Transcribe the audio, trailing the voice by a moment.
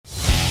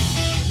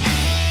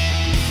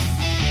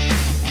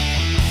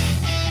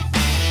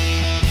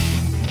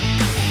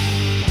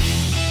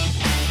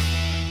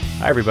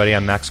everybody,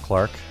 I'm Max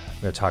Clark.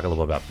 I'm going to talk a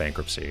little bit about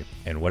bankruptcy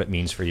and what it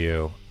means for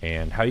you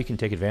and how you can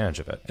take advantage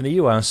of it. In the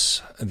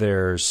U.S.,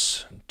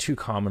 there's two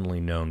commonly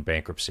known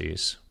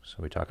bankruptcies. So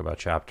we talk about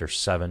Chapter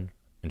 7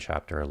 and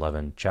Chapter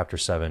 11. Chapter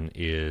 7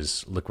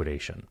 is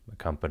liquidation. The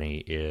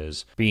company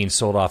is being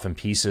sold off in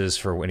pieces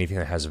for anything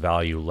that has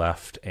value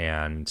left,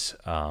 and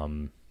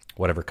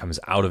whatever comes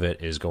out of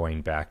it is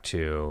going back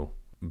to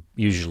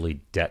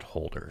usually debt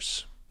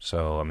holders.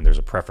 So, there's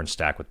a preference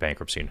stack with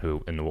bankruptcy and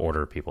who, in the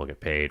order people get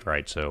paid,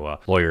 right? So,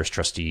 lawyers,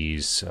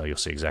 trustees, you'll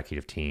see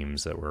executive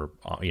teams that were,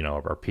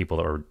 are people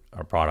that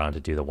are brought on to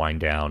do the wind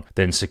down.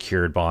 Then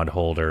secured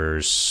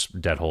bondholders,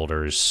 debt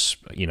holders,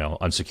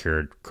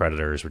 unsecured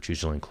creditors, which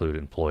usually include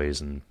employees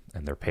and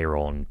their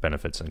payroll and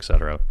benefits, et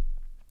cetera.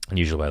 And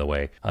usually, by the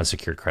way,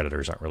 unsecured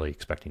creditors aren't really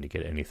expecting to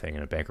get anything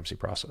in a bankruptcy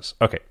process.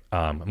 Okay,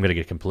 I'm going to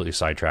get completely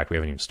sidetracked. We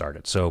haven't even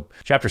started. So,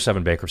 Chapter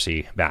 7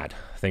 bankruptcy, bad.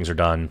 Things are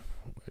done.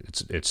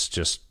 It's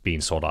just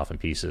being sold off in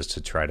pieces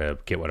to try to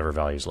get whatever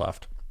value is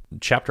left.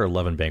 Chapter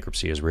 11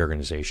 bankruptcy is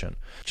reorganization.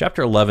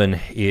 Chapter 11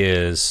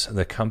 is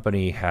the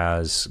company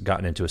has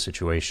gotten into a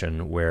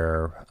situation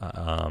where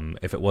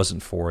if it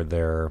wasn't for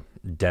their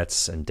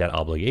debts and debt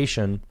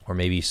obligation, or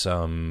maybe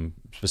some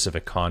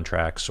specific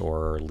contracts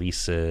or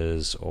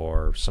leases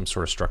or some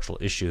sort of structural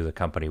issue, the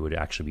company would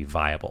actually be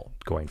viable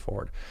going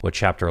forward. What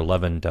Chapter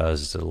 11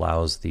 does is it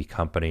allows the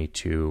company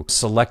to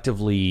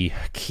selectively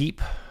keep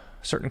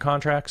certain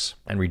contracts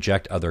and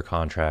reject other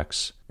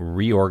contracts,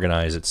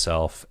 reorganize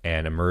itself,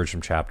 and emerge from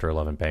Chapter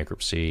 11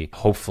 bankruptcy,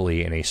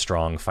 hopefully in a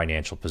strong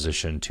financial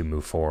position to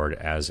move forward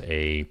as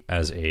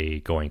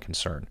a going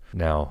concern.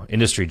 Now,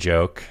 industry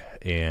joke,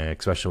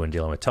 especially when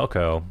dealing with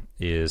telco,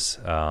 is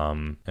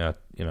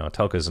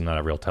telco is not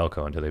a real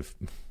telco until they've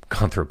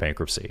gone through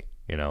bankruptcy.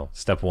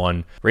 Step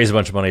 1, raise a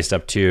bunch of money.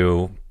 Step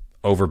 2,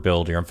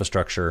 overbuild your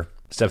infrastructure.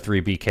 Step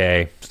 3,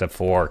 BK. Step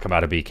 4, come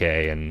out of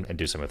BK and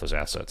do some of those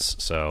assets.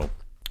 So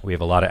we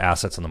have a lot of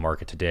assets on the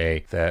market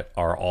today that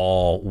are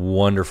all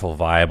wonderful,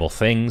 viable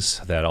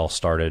things that all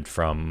started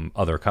from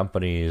other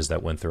companies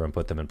that went through and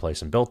put them in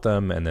place and built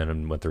them, and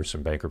then went through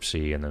some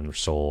bankruptcy and then were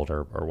sold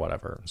or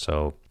whatever.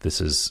 So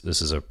this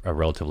is a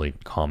relatively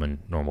common,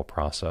 normal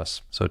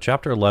process. So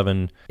Chapter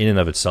 11 in and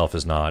of itself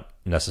is not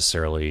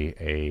necessarily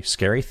a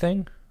scary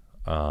thing.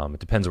 It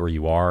depends where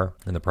you are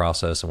in the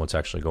process and what's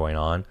actually going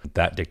on.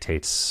 That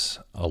dictates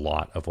a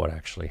lot of what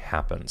actually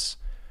happens.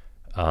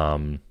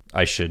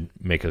 I should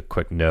make a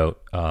quick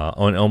note.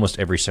 On almost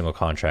every single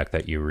contract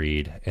that you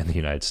read in the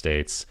United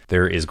States,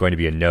 there is going to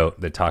be a note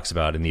that talks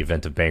about, in the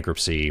event of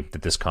bankruptcy,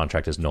 that this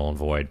contract is null and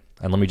void.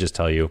 And let me just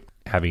tell you,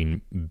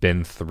 having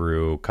been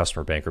through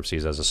customer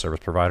bankruptcies as a service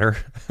provider,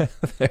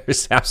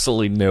 there's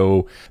absolutely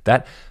no...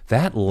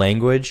 That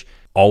language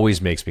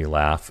always makes me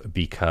laugh,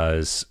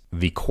 because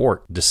the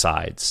court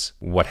decides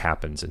what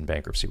happens in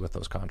bankruptcy with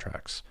those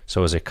contracts.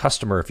 So as a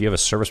customer, if you have a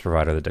service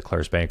provider that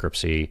declares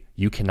bankruptcy,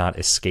 you cannot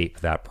escape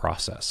that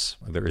process.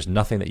 There is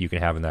nothing that you can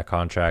have in that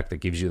contract that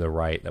gives you the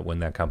right that when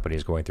that company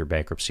is going through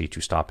bankruptcy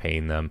to stop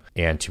paying them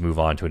and to move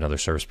on to another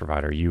service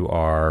provider. You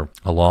are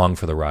along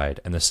for the ride.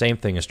 And the same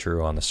thing is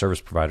true on the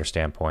service provider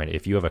standpoint.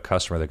 If you have a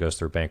customer that goes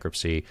through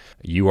bankruptcy,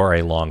 you are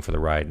along for the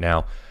ride.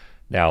 Now,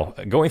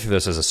 going through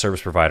this as a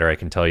service provider, I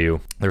can tell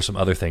you there's some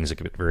other things that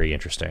can be very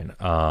interesting.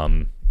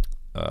 And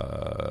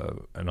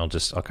I'll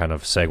kind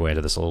of segue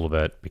into this a little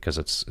bit because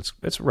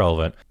it's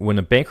relevant. When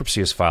a bankruptcy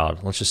is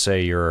filed, let's just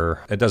say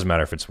it doesn't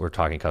matter if we're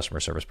talking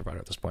customer service provider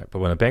at this point, but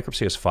when a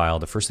bankruptcy is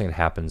filed, the first thing that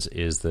happens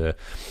is the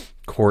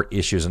court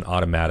issues an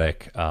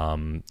automatic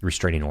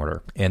restraining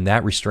order. And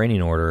that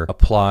restraining order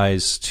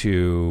applies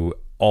to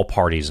all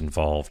parties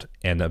involved,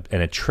 and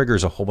it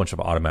triggers a whole bunch of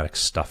automatic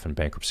stuff in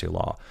bankruptcy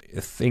law.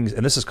 This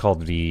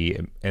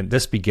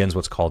begins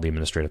what's called the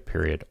administrative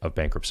period of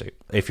bankruptcy.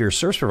 If you're a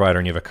service provider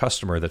and you have a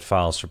customer that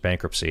files for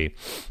bankruptcy,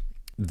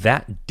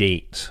 that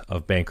date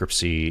of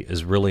bankruptcy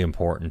is really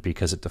important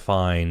because it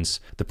defines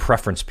the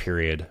preference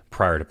period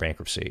prior to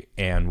bankruptcy.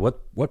 And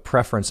what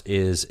preference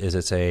is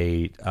it's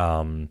a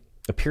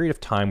period of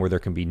time where there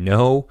can be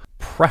no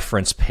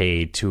preference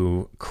paid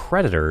to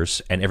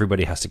creditors and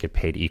everybody has to get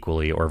paid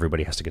equally, or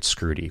everybody has to get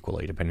screwed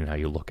equally, depending on how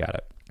you look at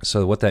it.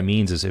 So what that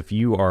means is if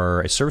you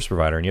are a service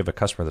provider and you have a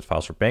customer that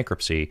files for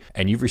bankruptcy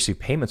and you've received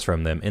payments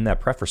from them in that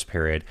preference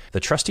period, the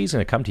trustee is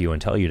going to come to you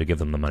and tell you to give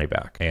them the money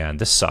back. And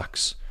this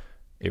sucks.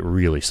 It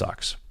really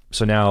sucks.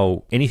 So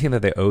now anything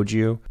that they owed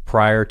you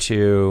prior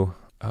to,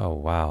 oh,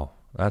 wow,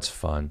 that's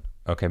fun.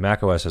 Okay,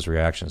 macOS has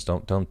reactions.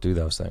 Don't do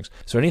those things.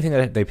 So anything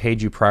that they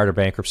paid you prior to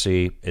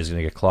bankruptcy is going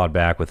to get clawed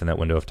back within that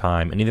window of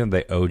time. Anything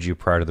that they owed you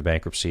prior to the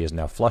bankruptcy is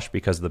now flush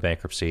because of the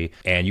bankruptcy,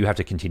 and you have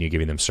to continue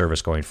giving them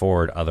service going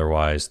forward.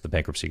 Otherwise, the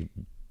bankruptcy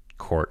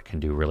court can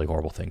do really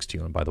horrible things to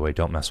you. And by the way,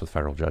 don't mess with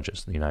federal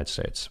judges in the United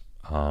States.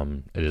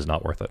 It is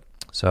not worth it.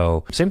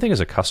 So same thing as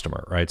a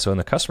customer, right? So in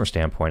the customer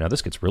standpoint, now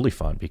this gets really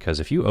fun because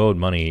if you owed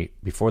money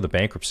before the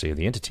bankruptcy of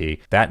the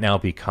entity, that now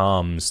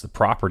becomes the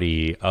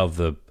property of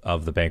the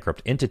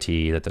bankrupt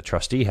entity that the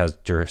trustee has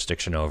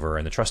jurisdiction over,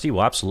 and the trustee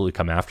will absolutely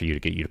come after you to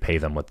get you to pay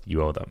them what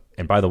you owe them.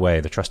 And by the way,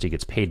 the trustee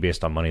gets paid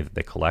based on money that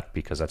they collect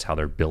because that's how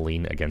they're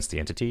billing against the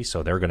entity.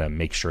 So they're going to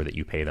make sure that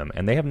you pay them,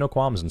 and they have no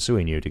qualms in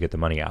suing you to get the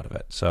money out of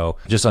it. So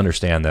just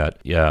understand that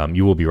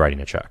you will be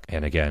writing a check.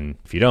 And again,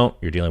 if you don't,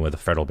 you're dealing with a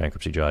federal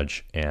bankruptcy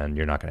judge, and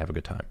you're not going to have a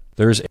good time.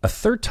 There's a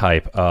third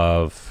type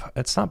of,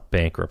 it's not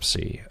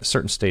bankruptcy.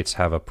 Certain states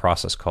have a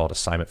process called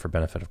assignment for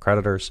benefit of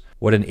creditors.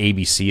 What an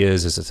ABC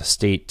is it's a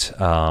state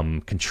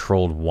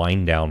controlled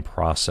wind down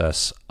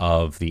process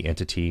of the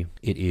entity.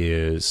 It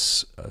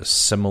is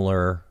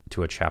similar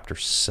to a Chapter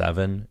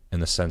 7 in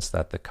the sense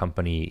that the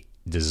company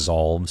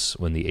dissolves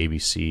when the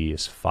ABC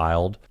is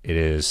filed. It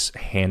is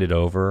handed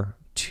over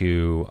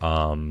to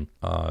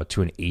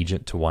an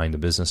agent to wind the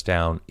business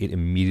down. It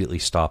immediately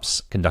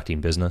stops conducting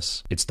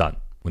business. It's done.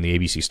 When the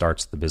ABC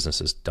starts, the business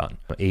is done.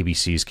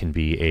 ABCs can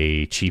be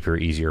a cheaper,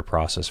 easier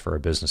process for a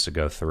business to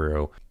go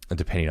through,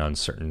 depending on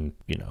certain,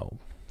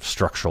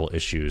 structural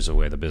issues, the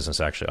way the business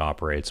actually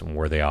operates and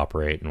where they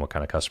operate and what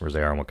kind of customers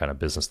they are and what kind of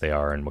business they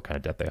are and what kind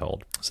of debt they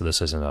hold. So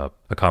this isn't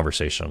a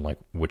conversation on like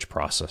which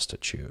process to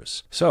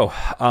choose. So,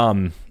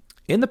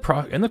 in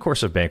the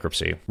course of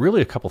bankruptcy,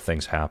 really a couple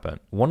things happen.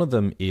 One of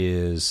them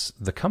is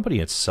the company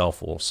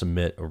itself will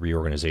submit a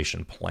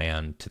reorganization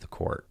plan to the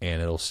court,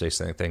 and it'll say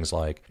things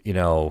like,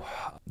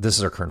 this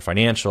is our current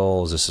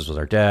financials, this is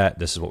our debt,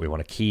 this is what we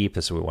want to keep,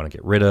 this is what we want to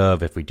get rid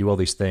of. If we do all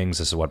these things,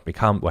 this is what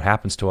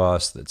happens to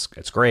us.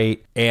 It's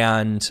great.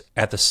 And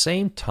at the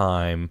same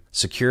time,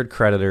 secured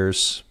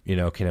creditors,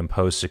 can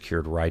impose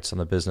secured rights on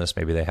the business.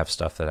 Maybe they have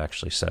stuff that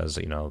actually says,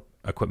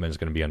 equipment is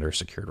going to be under a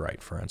secured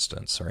right, for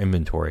instance, or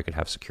inventory could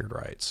have secured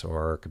rights,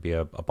 or it could be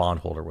a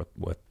bondholder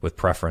with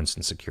preference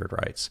and secured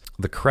rights.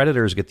 The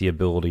creditors get the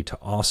ability to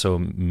also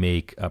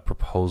make a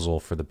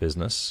proposal for the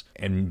business,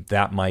 and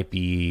that might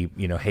be,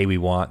 hey, we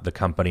want the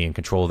company and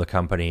control of the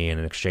company, and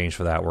in exchange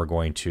for that, we're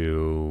going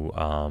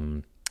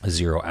to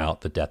zero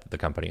out the debt that the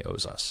company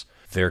owes us.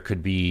 There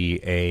could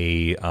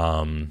be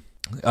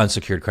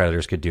unsecured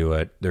creditors could do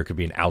it. There could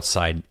be an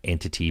outside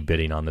entity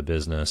bidding on the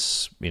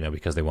business,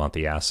 because they want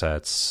the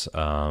assets.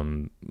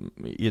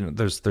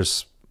 There's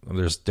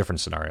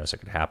different scenarios that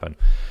could happen.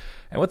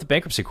 And what the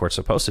bankruptcy court's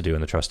supposed to do,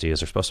 and the trustee, is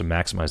they're supposed to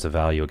maximize the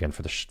value again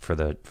for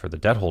the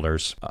debt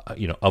holders,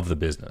 of the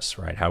business,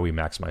 right? How do we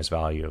maximize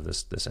value of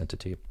this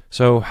entity?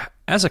 So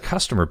as a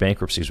customer,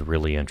 bankruptcy is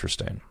really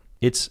interesting.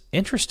 It's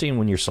interesting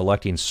when you're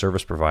selecting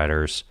service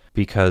providers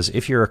because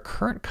if you're a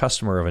current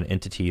customer of an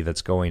entity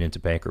that's going into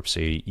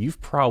bankruptcy, you've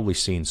probably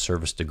seen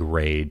service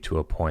degrade to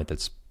a point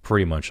that's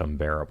pretty much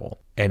unbearable.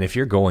 And if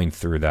you're going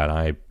through that,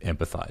 I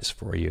empathize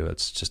for you.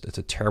 It's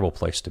a terrible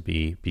place to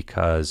be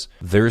because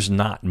there's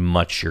not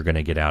much you're going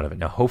to get out of it.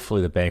 Now,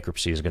 hopefully the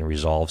bankruptcy is going to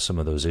resolve some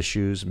of those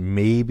issues.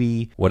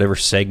 Maybe whatever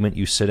segment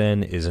you sit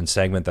in is in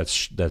segment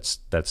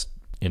that's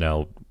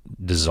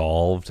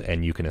dissolved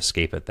and you can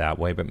escape it that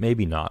way, but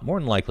maybe not. More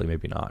than likely,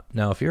 maybe not.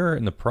 Now, if you're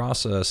in the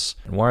process,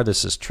 and why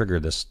this has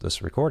triggered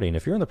this recording,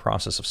 if you're in the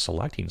process of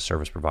selecting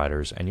service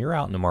providers and you're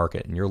out in the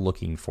market and you're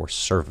looking for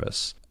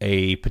service,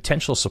 a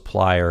potential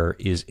supplier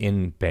is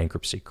in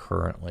bankruptcy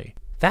currently.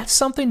 That's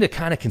something to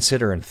kind of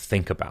consider and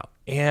think about.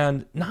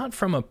 And not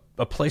from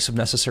a place of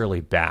necessarily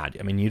bad.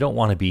 I mean, you don't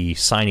want to be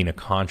signing a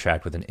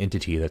contract with an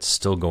entity that's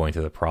still going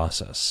through the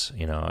process.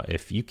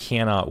 If you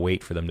cannot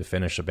wait for them to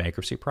finish a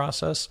bankruptcy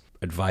process,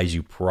 advise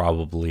you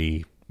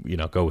probably,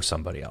 go with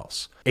somebody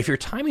else. If your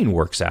timing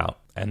works out,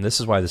 and this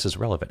is why this is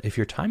relevant, if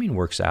your timing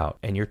works out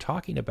and you're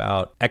talking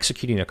about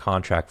executing a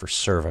contract for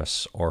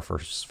service or for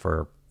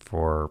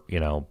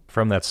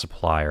from that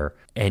supplier,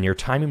 and your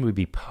timing would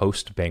be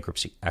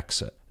post-bankruptcy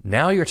exit.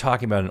 Now you're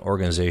talking about an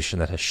organization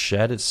that has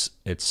shed its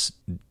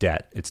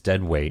debt, its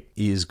dead weight,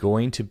 is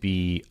going to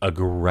be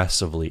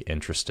aggressively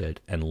interested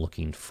and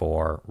looking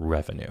for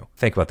revenue.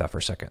 Think about that for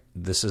a second.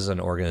 This is an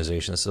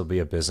organization, this will be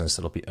a business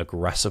that'll be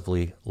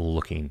aggressively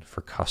looking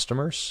for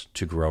customers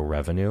to grow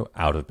revenue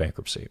out of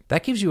bankruptcy.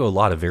 That gives you a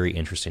lot of very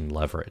interesting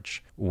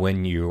leverage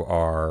when you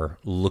are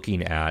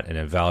looking at and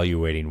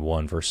evaluating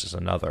one versus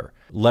another.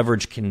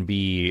 Leverage can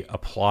be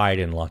applied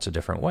in lots of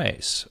different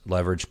ways.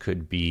 Leverage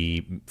could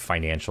be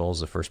financials,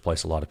 the first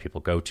place a lot of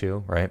people go to,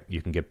 right? You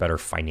can get better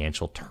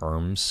financial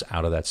terms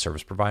out of that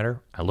service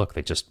provider. And look,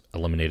 they just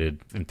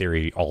eliminated, in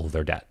theory, all of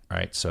their debt,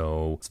 right?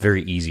 So it's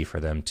very easy for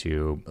them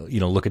to,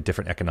 look at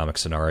different economic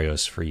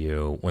scenarios for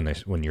you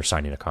when you're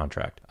signing a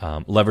contract.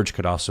 Leverage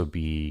could also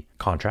be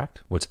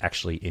contract, what's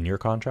actually in your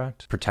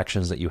contract,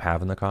 protections that you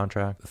have in the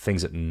contract,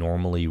 things that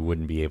normally you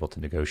wouldn't be able to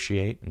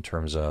negotiate in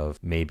terms of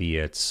maybe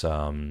it's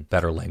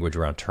better language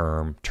around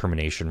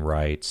termination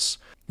rights,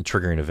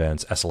 triggering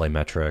events, SLA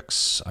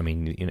metrics. I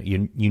mean,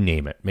 you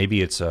name it.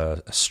 Maybe it's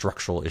a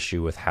structural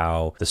issue with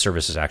how the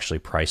service is actually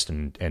priced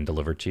and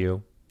delivered to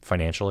you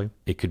financially.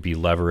 It could be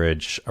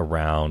leverage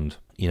around,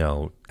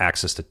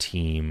 access to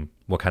team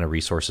what kind of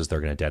resources they're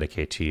going to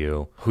dedicate to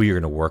you, who you're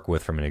going to work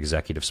with from an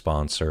executive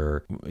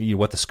sponsor,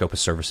 what the scope of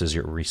services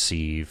you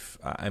receive.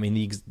 I mean,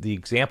 the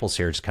examples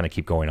here just kind of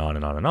keep going on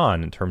and on and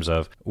on in terms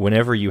of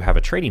whenever you have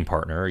a trading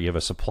partner, you have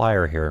a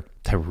supplier here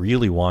that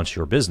really wants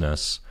your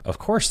business, of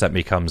course that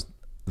becomes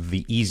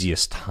the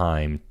easiest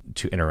time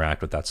to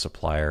interact with that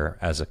supplier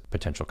as a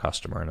potential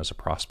customer and as a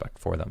prospect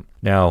for them.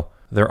 Now,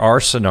 there are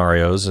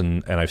scenarios,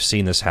 and I've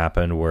seen this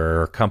happen,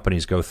 where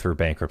companies go through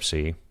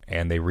bankruptcy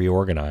and they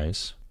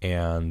reorganize,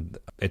 and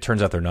it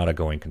turns out they're not a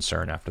going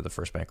concern after the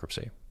first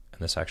bankruptcy.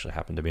 And this actually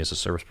happened to me as a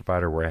service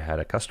provider, where I had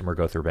a customer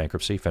go through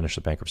bankruptcy, finish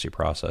the bankruptcy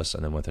process,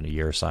 and then within a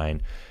year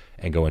sign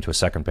and go into a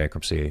second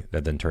bankruptcy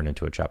that then turned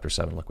into a Chapter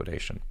 7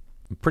 liquidation.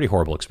 Pretty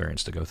horrible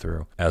experience to go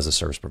through as a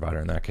service provider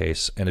in that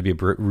case, and it'd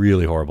be a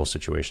really horrible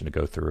situation to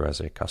go through as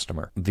a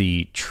customer.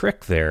 The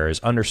trick there is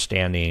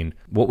understanding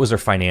what was their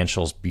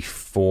financials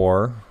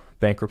before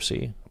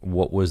bankruptcy,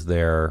 what was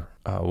the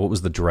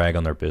drag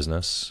on their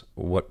business,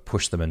 what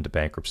pushed them into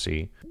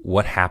bankruptcy,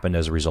 what happened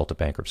as a result of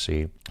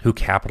bankruptcy, who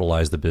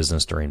capitalized the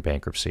business during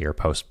bankruptcy or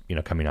post,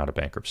 coming out of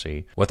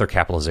bankruptcy, what their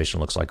capitalization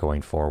looks like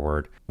going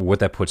forward, what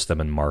that puts them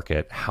in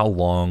market, how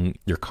long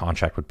your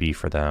contract would be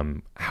for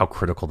them, how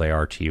critical they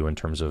are to you in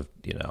terms of,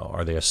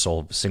 are they a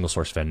single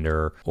source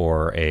vendor,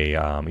 or you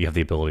have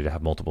the ability to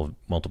have multiple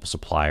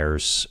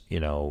suppliers,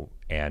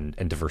 and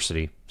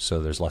diversity,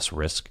 so there's less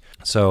risk.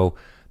 So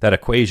that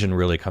equation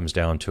really comes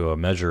down to a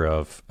measure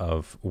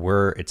of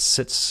where it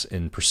sits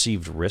in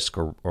perceived risk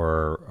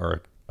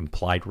or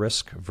implied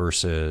risk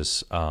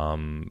versus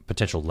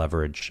potential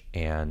leverage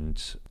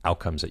and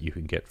outcomes that you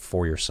can get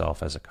for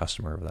yourself as a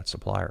customer of that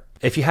supplier.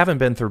 If you haven't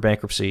been through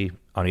bankruptcy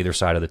on either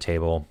side of the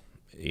table,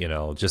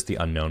 just the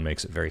unknown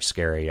makes it very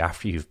scary.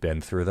 After you've been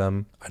through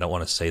them, I don't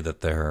want to say that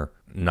they're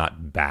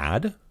not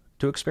bad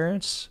to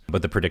experience,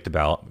 but the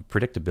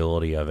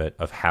predictability of it,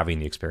 of having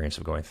the experience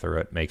of going through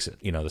it, makes it,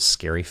 the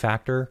scary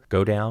factor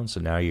go down. So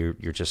now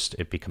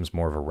it becomes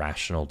more of a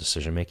rational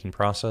decision-making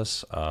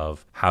process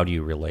of how do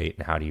you relate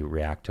and how do you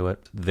react to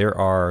it. There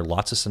are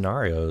lots of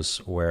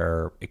scenarios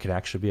where it could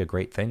actually be a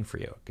great thing for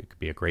you. It could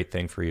be a great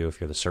thing for you if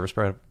you're the service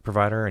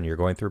provider and you're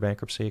going through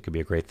bankruptcy. It could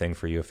be a great thing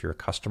for you if you're a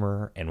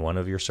customer and one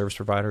of your service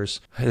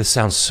providers. This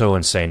sounds so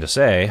insane to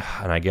say,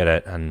 and I get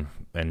it, and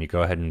you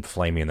go ahead and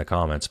flame me in the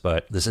comments,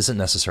 but this isn't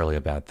necessarily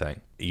a bad thing.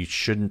 You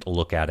shouldn't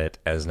look at it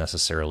as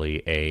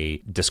necessarily a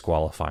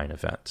disqualifying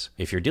event.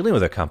 If you're dealing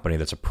with a company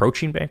that's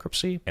approaching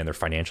bankruptcy and their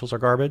financials are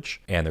garbage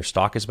and their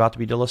stock is about to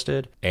be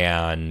delisted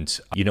and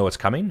you know it's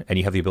coming and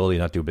you have the ability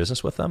to not do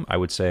business with them, I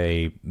would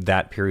say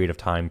that period of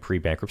time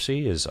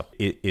pre-bankruptcy is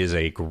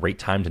a great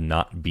time to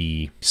not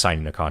be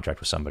signing a contract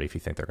with somebody if you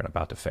think they're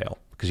about to fail,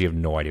 because you have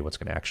no idea what's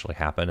going to actually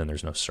happen and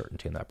there's no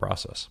certainty in that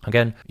process.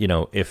 Again,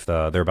 if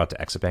they're about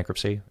to exit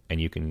bankruptcy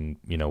and you can,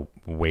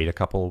 wait a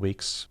couple of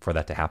weeks for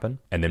that to happen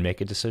and then make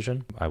a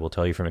decision, I will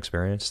tell you from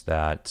experience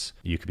that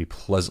you could be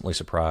pleasantly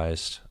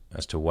surprised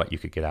as to what you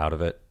could get out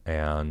of it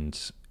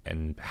and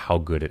how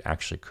good it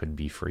actually could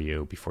be for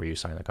you before you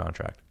sign the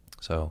contract.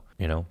 So,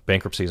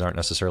 bankruptcies aren't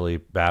necessarily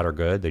bad or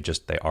good.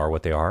 They are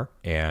what they are.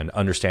 And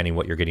understanding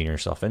what you're getting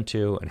yourself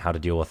into and how to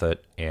deal with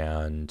it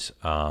and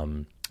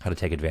how to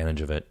take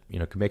advantage of it,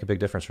 could make a big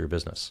difference for your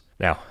business.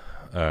 Now,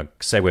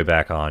 segue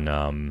back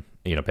on,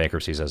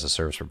 bankruptcies as a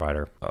service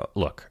provider.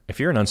 Look, if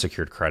you're an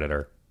unsecured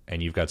creditor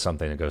and you've got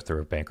something that goes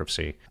through a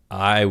bankruptcy,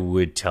 I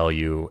would tell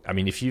you,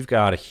 if you've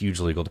got a huge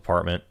legal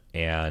department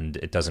and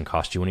it doesn't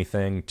cost you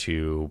anything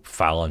to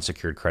file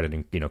unsecured credit,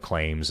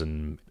 claims,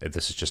 and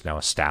this is just now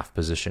a staff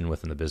position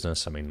within the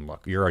business.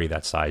 Look, you're already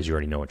that size. You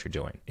already know what you're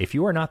doing. If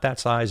you are not that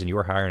size and you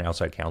are hiring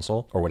outside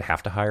counsel or would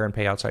have to hire and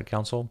pay outside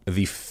counsel,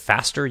 the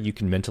faster you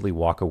can mentally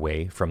walk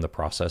away from the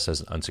process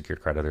as an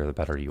unsecured creditor, the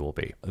better you will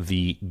be.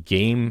 The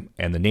game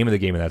and the name of the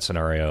game in that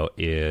scenario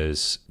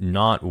is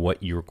not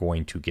what you're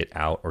going to get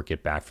out or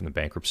get back from the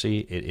bankruptcy.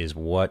 It is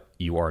what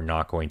you are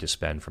not going to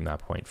spend from that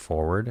point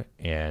forward,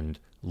 and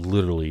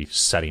literally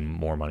setting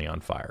more money on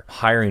fire.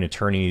 Hiring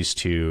attorneys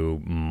to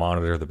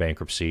monitor the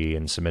bankruptcy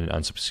and submit an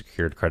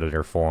unsecured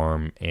creditor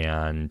form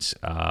and,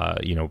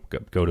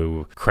 go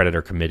to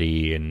creditor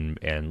committee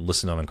and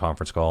listen on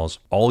conference calls.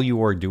 All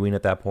you are doing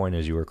at that point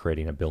is you are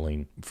creating a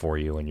billing for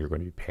you, and you're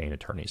going to be paying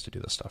attorneys to do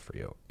this stuff for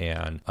you.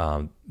 And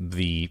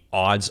the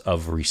odds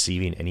of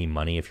receiving any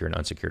money if you're an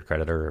unsecured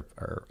creditor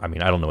I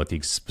don't know what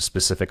the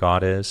specific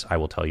odd is. I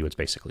will tell you it's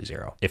basically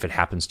zero. If it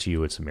happens to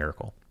you, it's a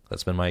miracle.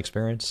 That's been my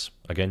experience.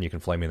 Again, you can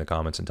flame me in the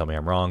comments and tell me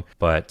I'm wrong,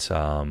 but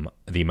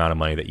the amount of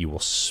money that you will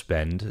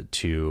spend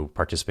to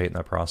participate in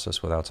that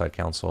process with outside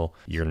counsel,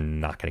 you're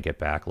not going to get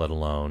back, let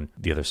alone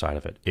the other side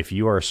of it. If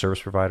you are a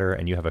service provider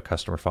and you have a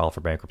customer file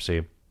for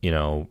bankruptcy,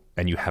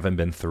 and you haven't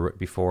been through it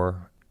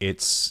before,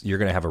 you're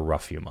going to have a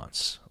rough few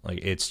months.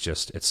 It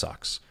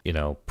sucks.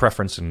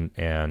 Preference and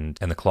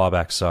the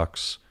clawback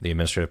sucks. The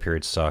administrative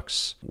period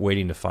sucks.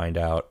 Waiting to find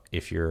out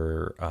if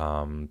you're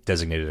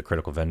designated a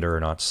critical vendor or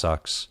not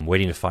sucks.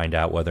 Waiting to find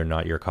out whether or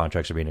not your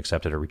contracts are being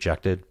accepted or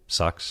rejected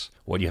sucks.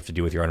 What you have to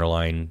do with your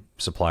underlying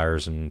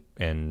suppliers and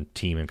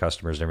team and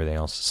customers and everything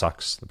else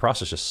sucks. The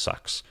process just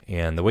sucks.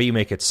 And the way you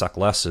make it suck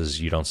less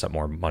is you don't set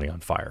more money on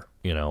fire.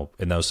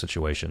 In those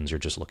situations, you're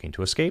just looking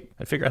to escape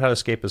and figure out how to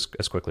escape as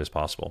quickly as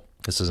possible.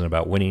 This isn't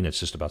about winning. It's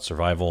just about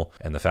survival.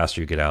 And the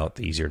faster you get out,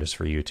 the easier it is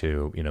for you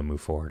to,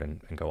 move forward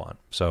and go on.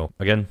 So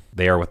again,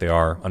 they are what they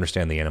are.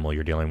 Understand the animal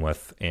you're dealing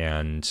with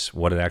and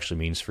what it actually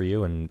means for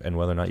you and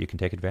whether or not you can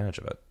take advantage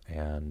of it.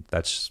 And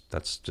that's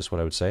just what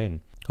I would say.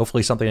 And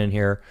hopefully something in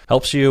here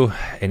helps you.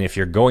 And if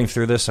you're going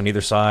through this on either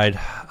side,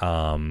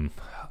 I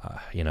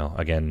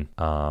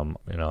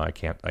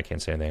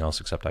can't say anything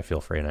else except I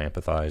feel for you and I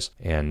empathize.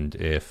 And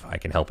if I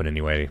can help in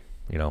any way,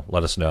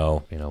 let us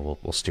know.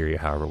 We'll steer you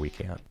however we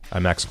can.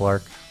 I'm Max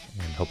Clark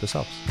and hope this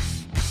helps.